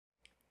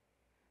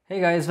Hey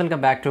guys,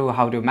 welcome back to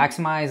How to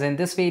Maximize. In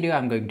this video,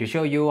 I'm going to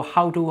show you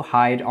how to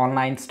hide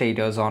online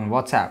status on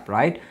WhatsApp,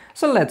 right?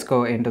 So let's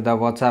go into the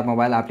WhatsApp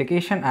mobile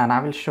application and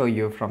I will show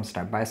you from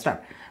step by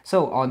step.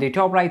 So on the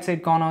top right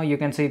side corner, you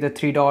can see the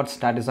three dots,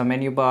 that is a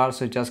menu bar.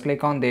 So just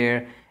click on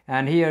there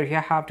and here you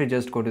have to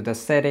just go to the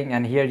setting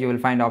and here you will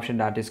find option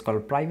that is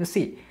called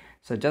privacy.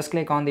 So just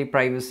click on the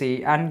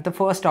privacy and the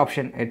first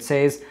option, it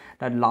says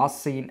that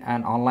last seen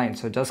and online.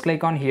 So just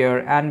click on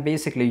here and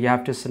basically you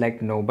have to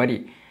select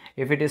nobody.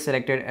 If it is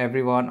selected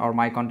everyone or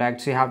my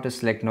contacts, you have to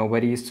select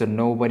nobody, so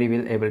nobody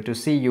will able to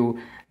see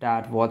you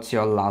that what's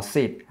your last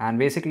seen. And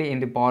basically in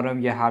the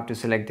bottom you have to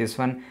select this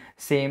one,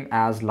 same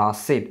as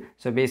last seen.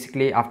 So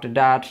basically after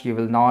that you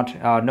will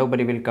not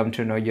nobody will come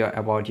to know you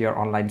about your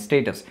online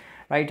status,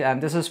 right?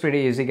 And this is pretty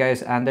easy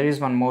guys. And there is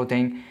one more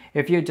thing,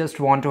 if you just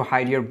want to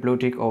hide your blue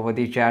tick over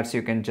the chats,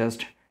 you can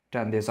just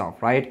turn this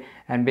off, right?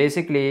 And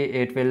basically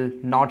it will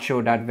not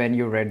show that when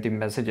you read the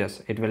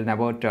messages, it will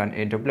never turn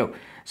into blue.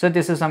 So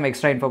this is some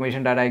extra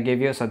information that I gave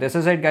you. So this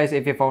is it guys.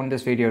 If you found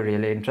this video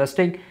really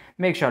interesting,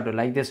 make sure to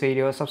like this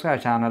video,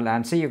 subscribe channel,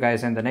 and see you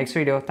guys in the next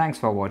video. Thanks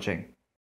for watching.